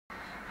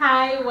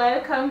Hi,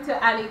 welcome to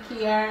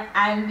Alikare,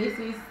 and this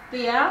is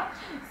Thea.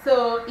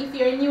 So if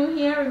you're new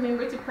here,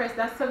 remember to press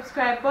that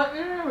subscribe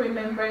button,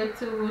 remember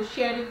to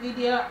share the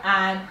video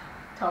and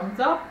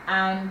thumbs up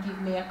and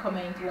give me a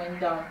comment when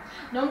done.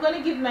 Now I'm going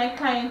to give my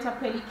client a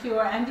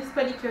pedicure, and this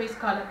pedicure is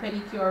called a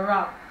pedicure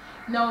wrap.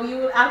 Now you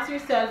will ask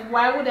yourself,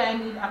 why would I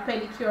need a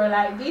pedicure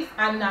like this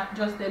and not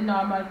just the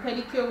normal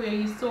pedicure where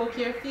you soak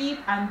your feet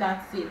and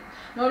that's it?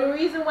 Now the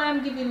reason why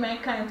I'm giving my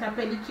client a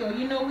pedicure,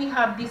 you know, we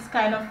have this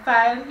kind of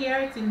file here,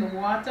 it's in the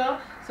water.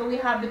 So we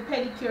have the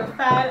pedicure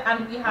file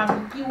and we have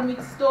the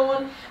pumic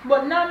stone.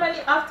 But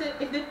normally after,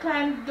 if the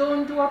client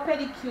don't do a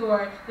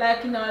pedicure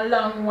like in a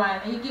long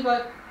one, and you give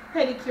a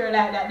pedicure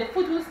like that, the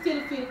foot will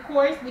still feel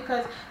coarse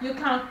because you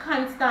can't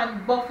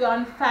constant buff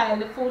and file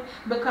the foot,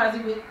 because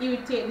it will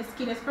irritate the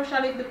skin,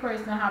 especially if the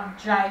person have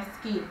dry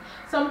skin.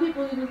 Some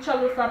people even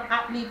trouble from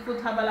athlete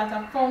foot, have a lot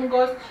of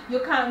fungus.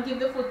 You can't give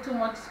the foot too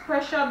much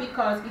pressure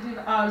because it will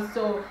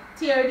also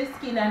tear the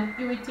skin and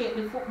irritate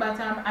the foot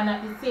bottom, and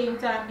at the same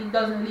time it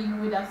doesn't leave you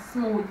with a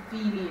smooth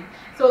feeling.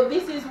 So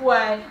this is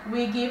why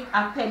we give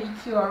a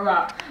pedicure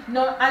wrap.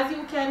 Now as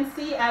you can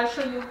see, I'll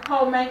show you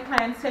how my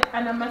client set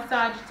on a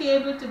massage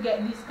table to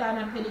get this kind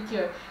of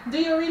pedicure. Do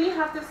you really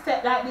have to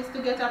set like this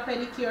to get a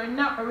pedicure?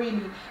 Not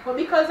really. But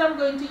because I'm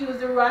going to use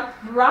the wrap,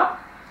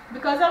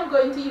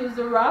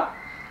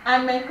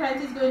 and my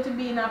client is going to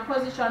be in a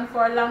position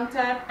for a long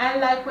time, I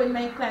like when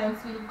my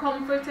clients feel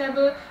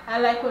comfortable. I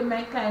like when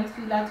my clients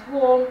feel at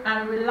home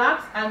and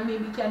relax and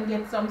maybe can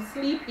get some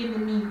sleep in the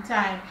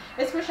meantime.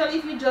 Especially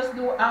if you just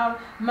do a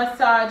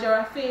massage or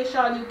a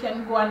facial, you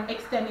can go and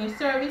extend your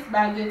service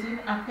by getting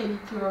a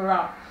pedicure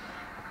wrap.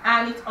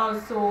 And it's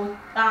also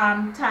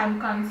time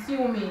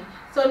consuming.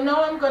 So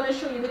now I'm going to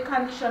show you the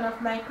condition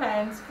of my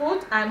client's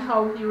foot and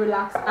how he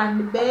relaxed on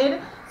the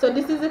bed. So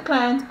this is the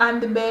client on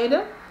the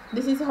bed.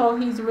 This is how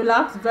he's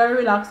relaxed, very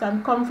relaxed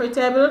and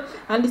comfortable.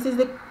 And this is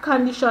the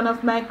condition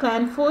of my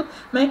client's foot.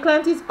 My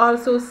client is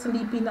also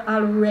sleeping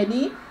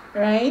already,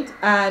 right?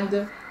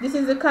 And this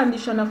is the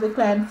condition of the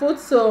client foot.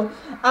 So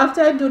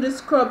after I do the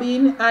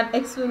scrubbing and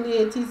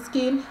exfoliate his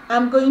skin,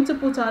 I'm going to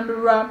put on the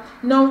wrap.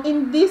 Now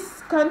in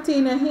this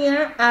container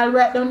here, I'll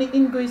write down the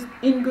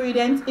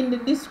ingredients in the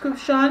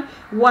description,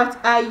 what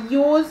I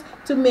use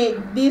to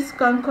make this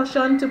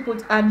concussion to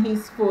put on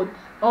his foot.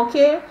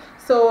 Okay,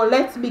 so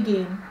let's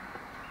begin.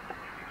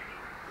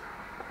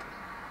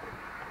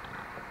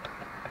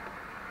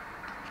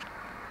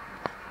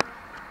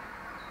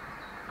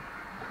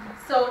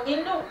 So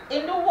in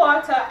the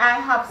water I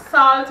have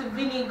salt,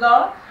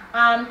 vinegar,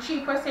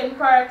 3%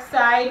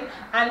 peroxide,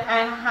 and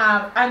I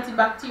have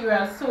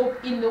antibacterial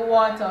soap in the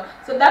water.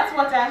 So that's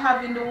what I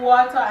have in the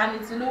water, and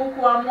it's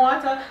lukewarm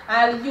water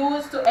I'll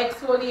use to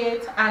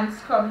exfoliate and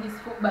scrub his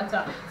foot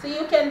better. So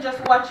you can just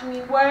watch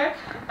me work.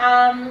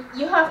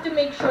 You have to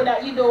make sure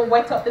that you don't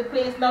wet up the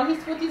place. Now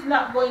his foot is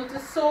not going to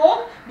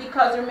soak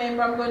because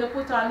remember I'm going to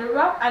put on the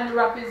wrap, and the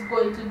wrap is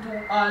going to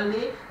do all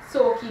the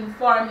soaking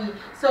for me.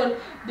 So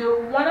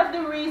one of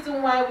the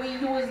reasons why we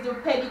use the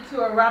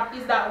pedicure wrap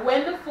is that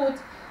when the foot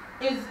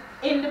is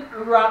in the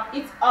wrap,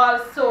 it's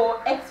also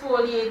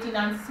exfoliating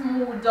and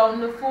smooth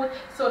down the foot,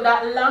 so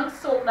that long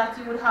soak that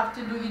you would have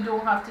to do, you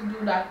don't have to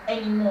do that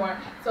anymore.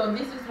 So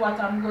this is what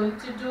I'm going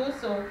to do.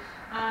 So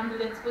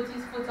let's put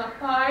his foot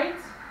apart,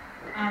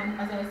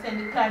 and as I said,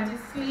 the client is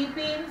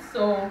sleeping,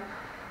 so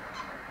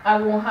I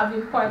won't have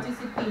him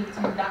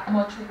participating that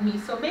much with me.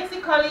 So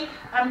basically,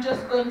 I'm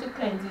just going to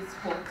cleanse his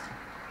foot.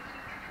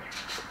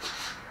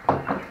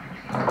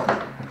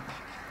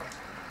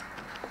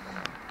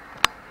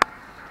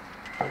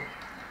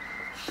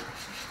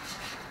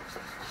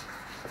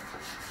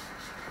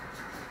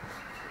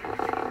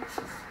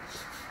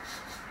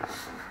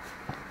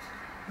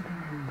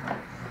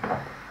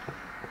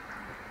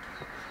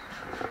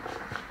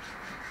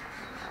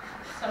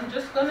 So I'm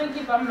just going to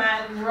give a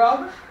mild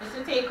rub just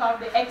to take off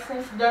the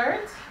excess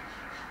dirt.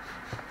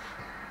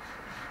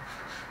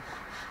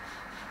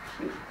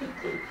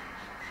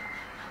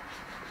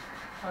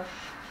 Hush.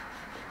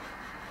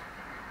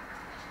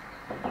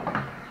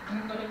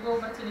 I'm going to go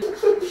over to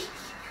the...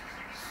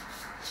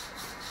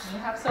 You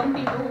have some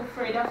people who are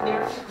afraid of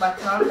their foot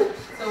bottom.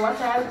 So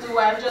what I'll do,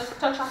 I'll just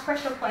touch a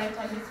pressure point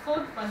on his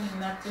foot for him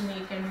not to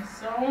make any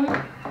sound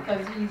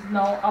because he's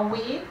now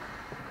awake.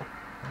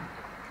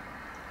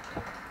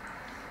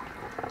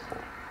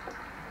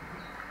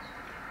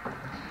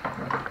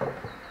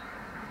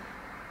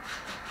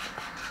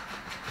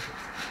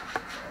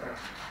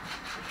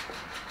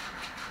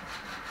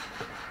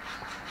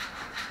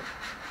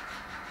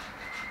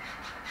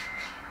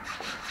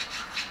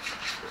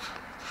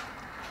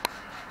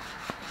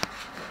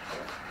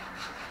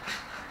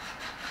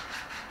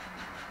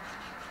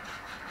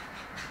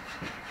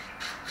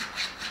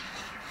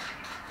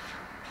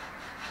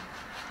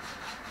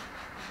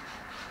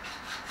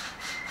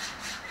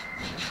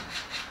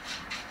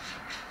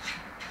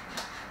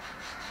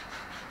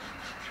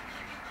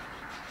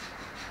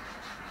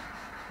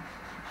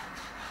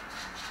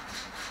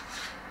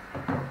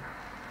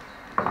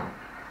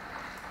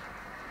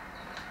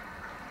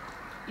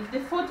 If the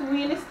foot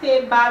really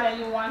stay bad and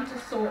you want to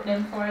soak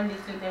them for a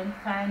little, then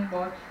fine.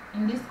 But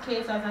in this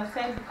case, as I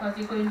said, because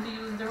you're going to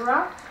use the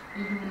wrap,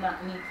 you do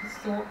not need to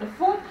soak the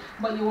foot,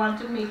 but you want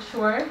to make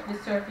sure the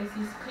surface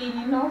is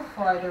clean enough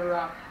for the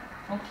wrap.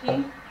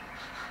 Okay.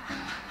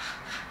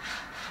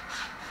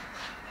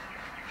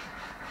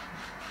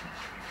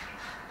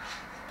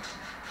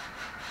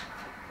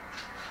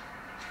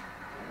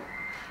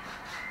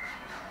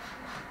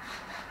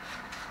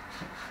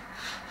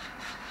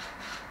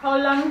 How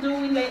long do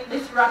we let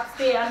this wrap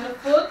stay on the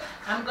foot?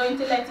 I'm going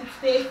to let it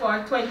stay for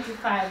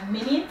 25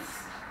 minutes.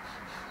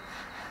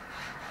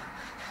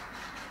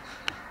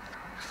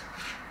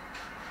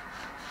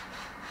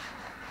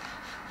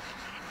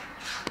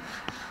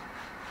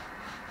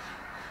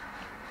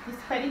 This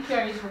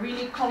pedicure is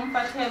really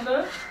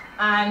comfortable,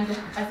 and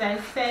as I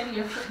said,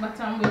 your foot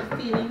bottom will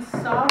feel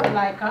soft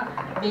like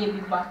a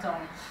baby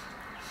bottom.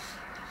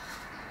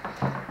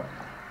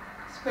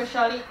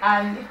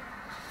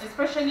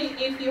 Especially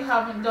if you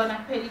haven't done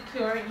a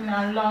pedicure in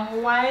a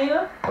long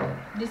while,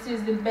 this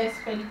is the best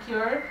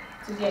pedicure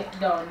to get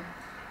done.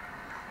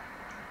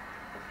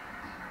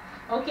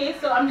 Okay,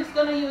 so I'm just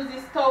going to use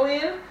this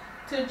towel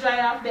to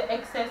dry off the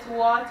excess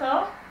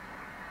water.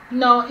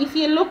 Now, if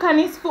you look on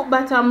his foot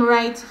bottom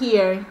right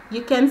here,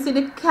 you can see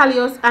the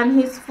callus on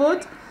his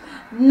foot.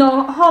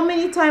 Now, how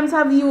many times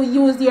have you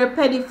used your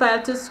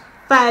pedifile to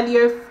file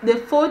the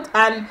foot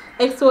and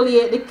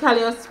exfoliate the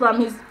callus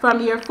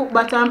from your foot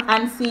bottom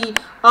and see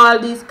all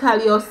these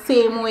callus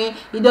same way?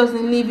 It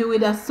doesn't leave you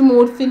with a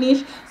smooth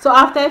finish. So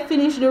after I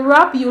finish the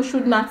wrap, you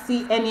should not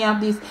see any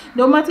of this.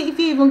 No matter if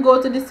you even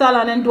go to the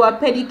salon and do a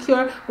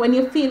pedicure, when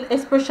you feel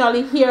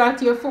especially here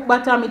at your foot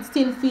bottom, it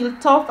still feels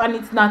tough and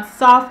it's not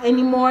soft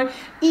anymore.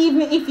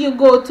 Even if you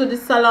go to the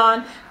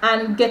salon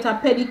and get a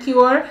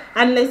pedicure,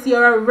 unless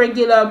you're a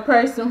regular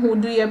person who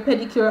do your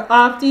pedicure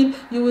often,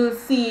 you will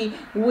see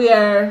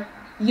where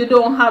you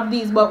don't have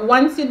these. But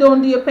once you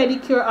don't do your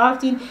pedicure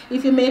often,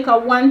 if you make a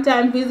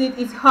one-time visit,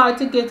 it's hard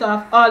to get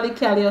off all the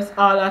callus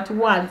all at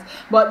once.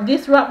 But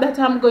this wrap that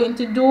I'm going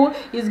to do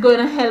is going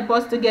to help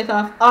us to get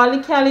off all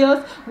the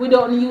callus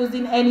without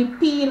using any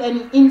peel,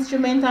 any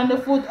instrument on the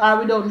foot, or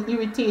without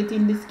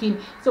irritating the skin.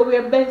 So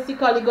we're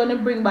basically going to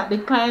bring back the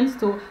clients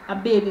to a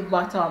baby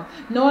bottom.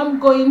 Now I'm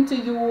going to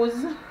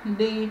use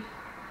the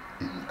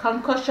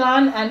concussion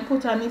and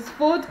put on his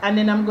foot, and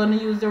then I'm going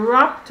to use the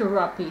wrap to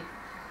wrap it.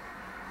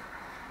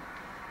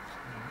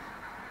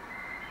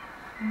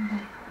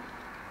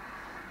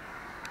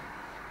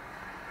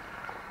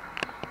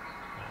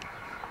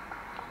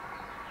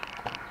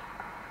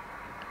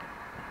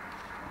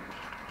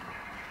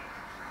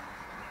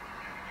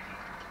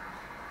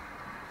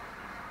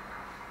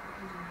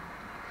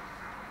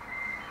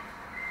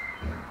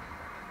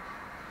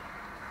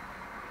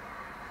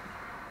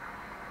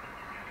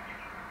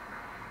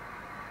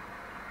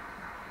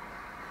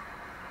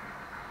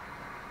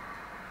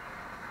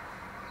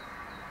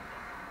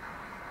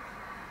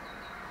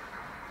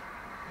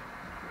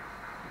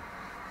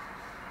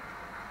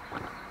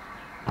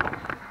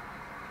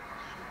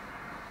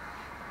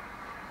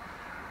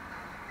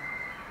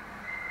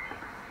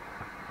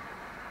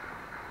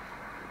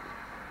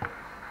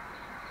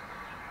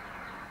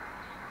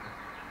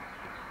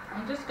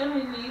 I'm just going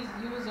to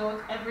use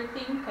out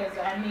everything because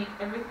I make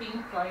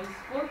everything for his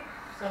foot,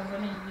 so I'm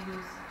going to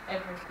use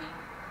everything.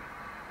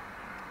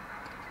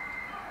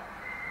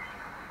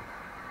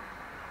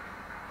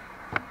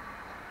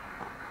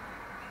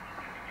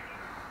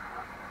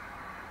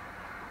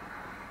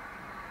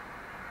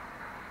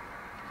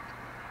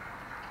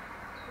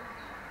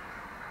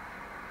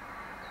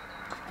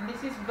 And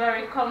this is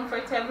very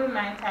comfortable,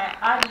 might I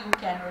add. You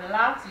can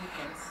relax, you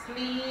can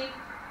sleep.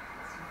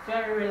 It's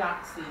very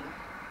relaxing.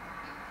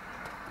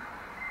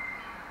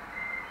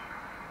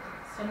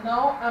 So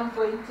now I'm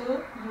going to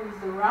use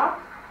the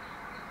wrap.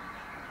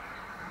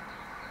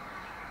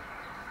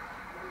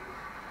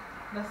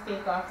 Let's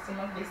take off some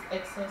of this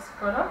excess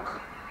product.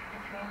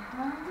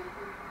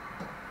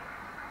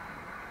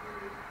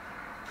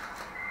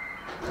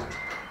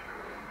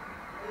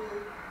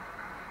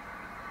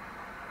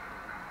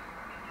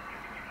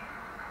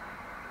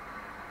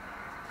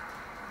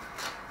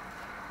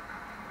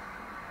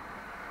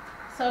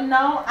 So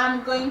now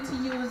I'm going to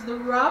use the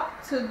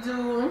wrap to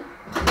do,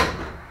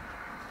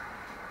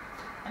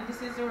 and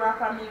this is the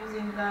wrap I'm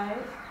using, guys.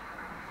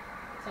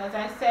 So as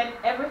I said,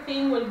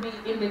 everything will be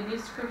in the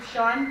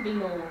description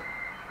below.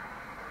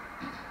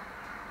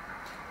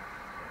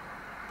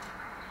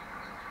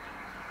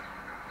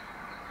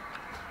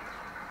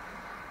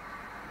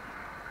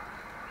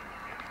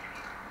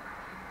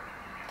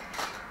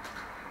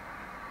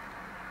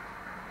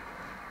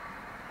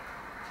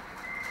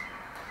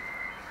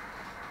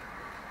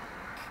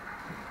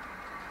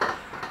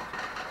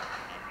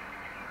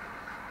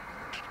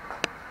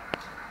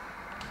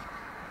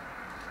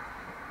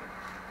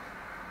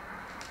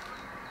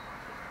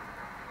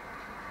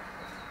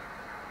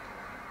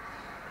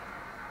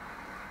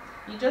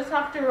 You just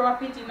have to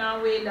wrap it in a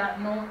way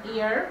that no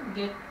air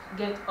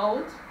get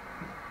out.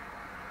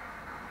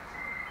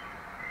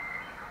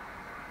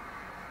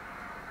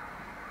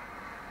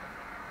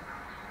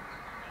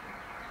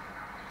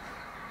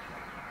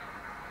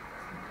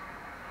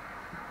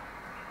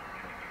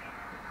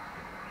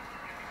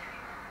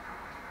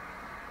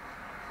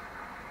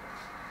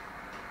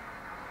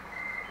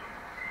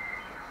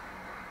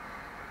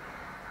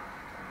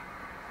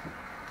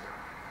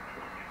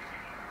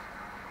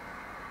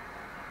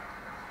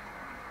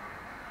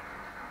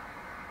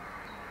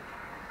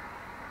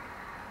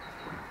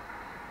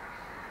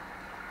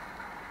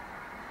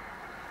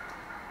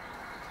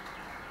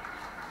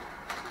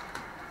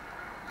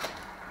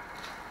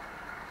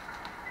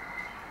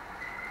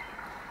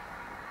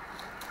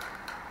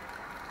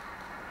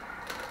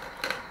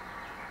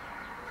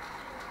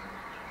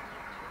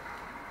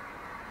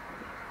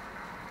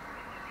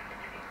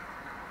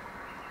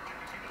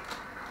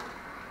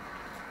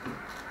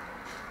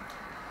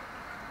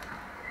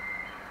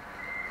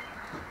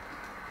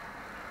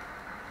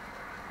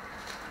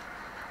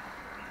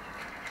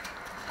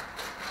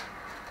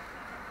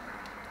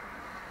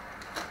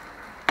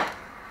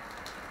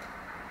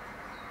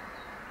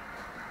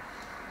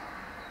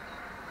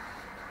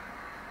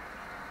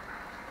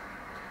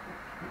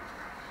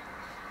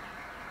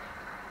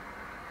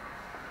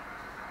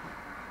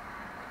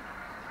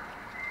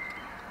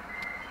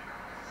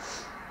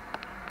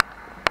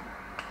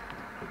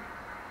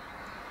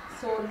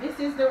 So this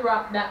is the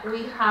wrap that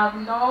we have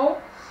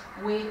now,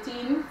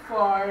 waiting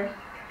for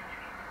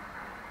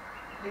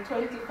the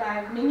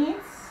 25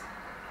 minutes.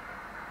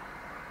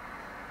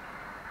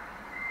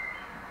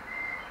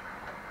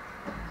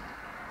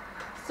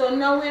 So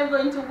now we are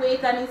going to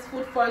wait on his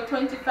food for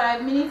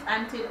 25 minutes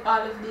until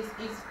all of this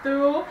is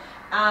through.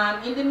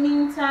 In the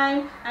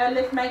meantime, I'll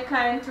let my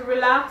client to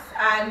relax,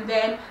 and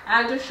then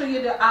I'll just show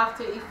you the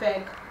after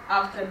effect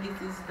after this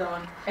is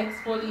done.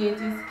 Exfoliate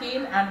his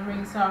skin and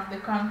rinse off the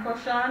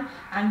concussion,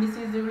 and this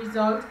is the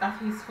result of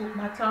his foot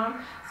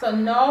bottom. So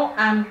now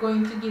I'm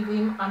going to give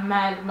him a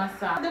mild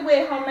massage. The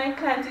way how my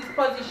client is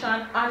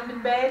positioned on the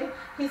bed,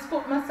 his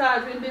foot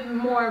massage will be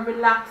more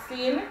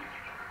relaxing.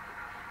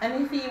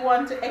 And if he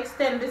wants to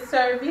extend the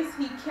service,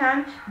 he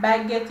can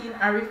by getting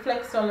a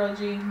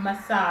reflexology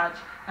massage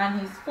on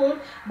his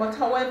foot. But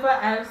however,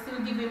 I'll still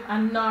give him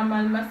a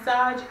normal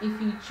massage if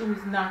he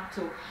chooses not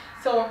to.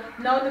 So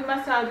now the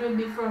massage will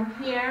be from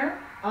here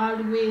all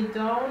the way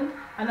down.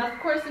 And of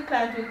course the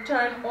client will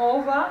turn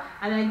over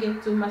and I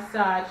get to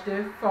massage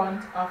the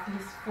front of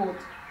his foot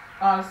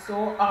also.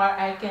 Or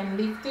I can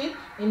lift it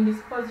in this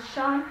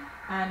position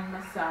and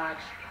massage.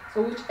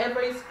 So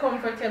whichever is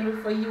comfortable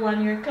for you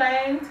and your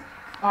client.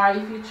 Or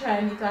if you're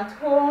trying it at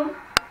home,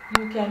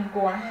 you can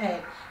go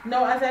ahead.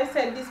 Now, as I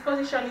said, this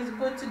position is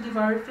good to give a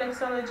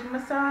reflexology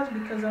massage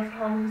because of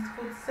how his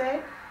foot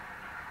set.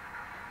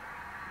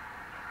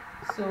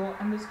 So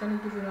I'm just going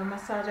to give him a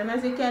massage. And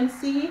as you can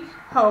see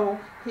how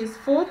his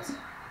foot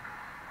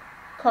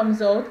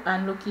comes out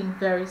and looking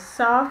very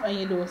soft, and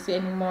you don't see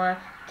any more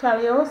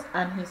callus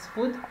on his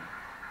foot.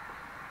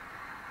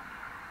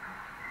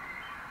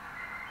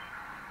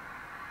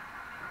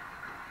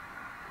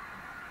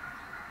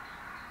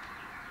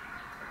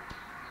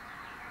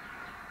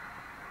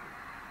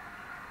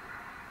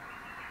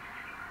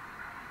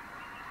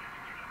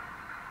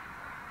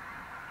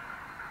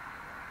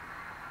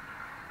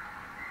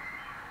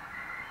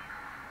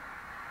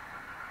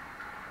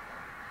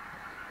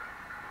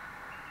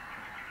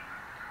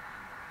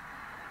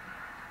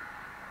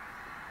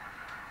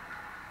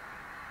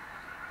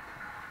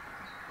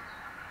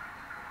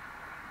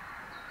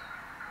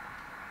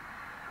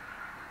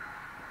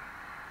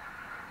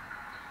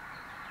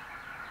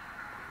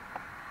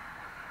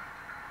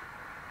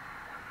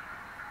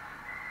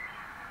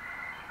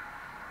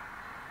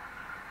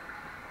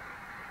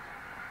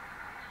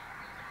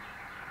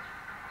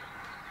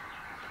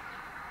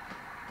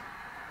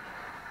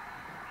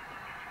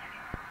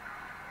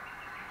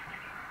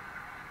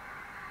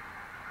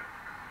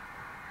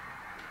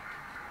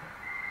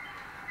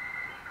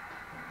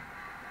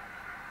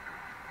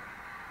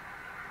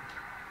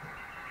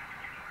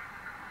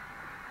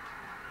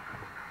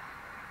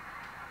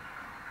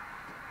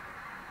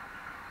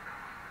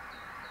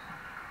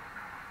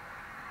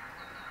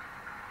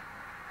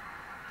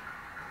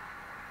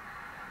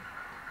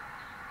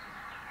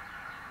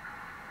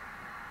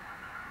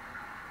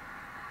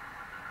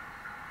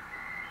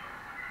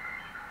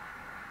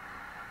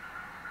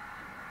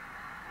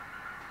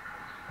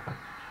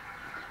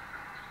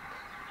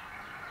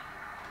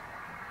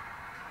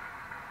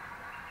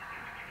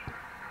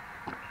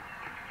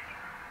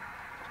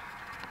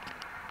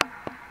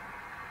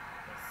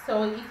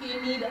 So if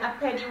you need a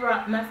pedi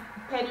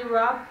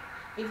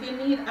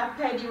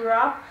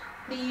wrap,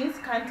 please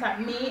contact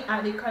me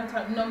at the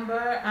contact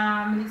number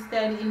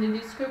listed in the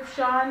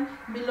description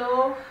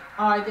below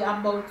or the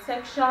about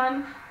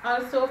section.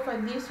 Also for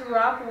this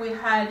wrap, we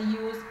had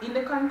used, in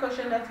the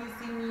concussion that you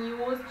see me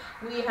use,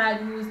 we had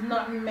used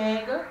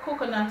nutmeg,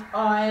 coconut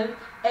oil,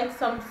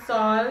 Epsom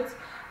salt,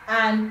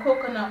 and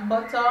coconut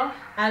butter,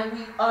 and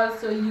we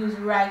also use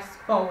rice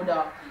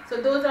powder. So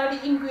those are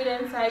the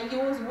ingredients I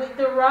use with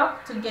the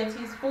wrap to get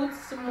his foot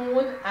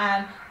smooth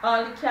and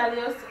all the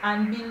callus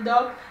and build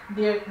up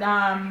their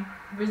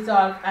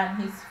resolve on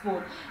his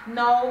foot.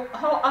 Now,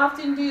 how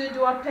often do you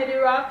do a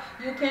pedi wrap?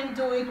 You can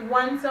do it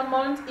once a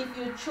month if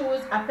you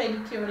choose a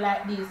pedicure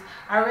like this.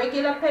 A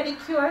regular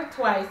pedicure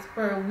twice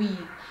per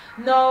week.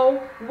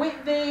 Now, with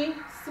the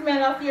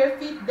smell of your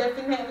feet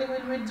definitely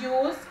will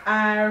reduce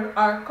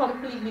or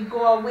completely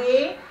go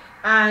away.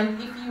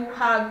 And if you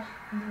have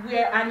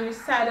wear on your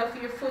side of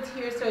your foot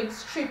here so it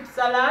strips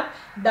a lot,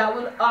 that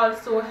will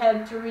also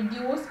help to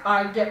reduce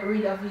or get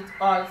rid of it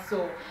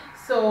also.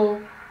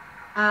 So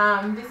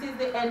this is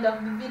the end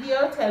of the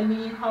video. Tell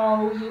me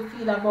how you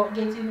feel about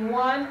getting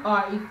one,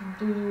 or if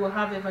you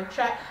have ever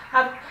tried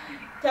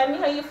tell me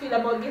how you feel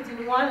about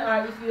getting one,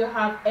 or if you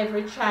have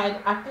ever tried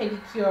a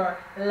pedicure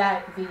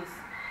like this.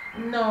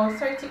 No,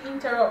 sorry to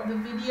interrupt the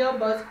video,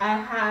 but I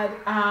had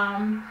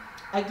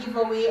a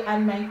giveaway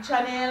on my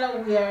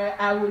channel where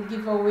I would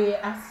give away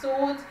a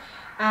suit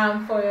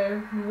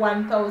for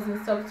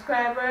 1,000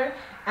 subscribers,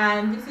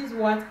 and this is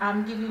what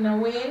I'm giving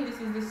away. This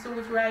is the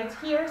suit right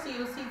here, so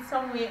you'll see it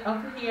somewhere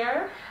up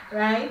here,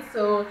 right?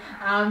 So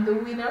the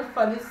winner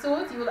for the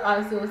suit, you will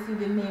also see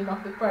the name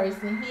of the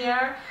person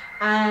here,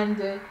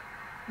 and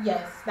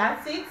yes,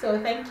 that's it. So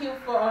thank you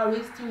for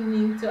always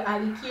tuning in to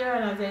Alikare,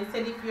 and as I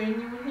said, if you're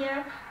new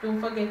here,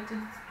 don't forget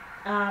to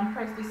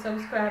press the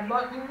subscribe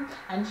button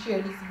and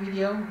share this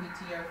video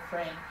with your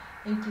friend.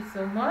 Thank you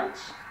so much.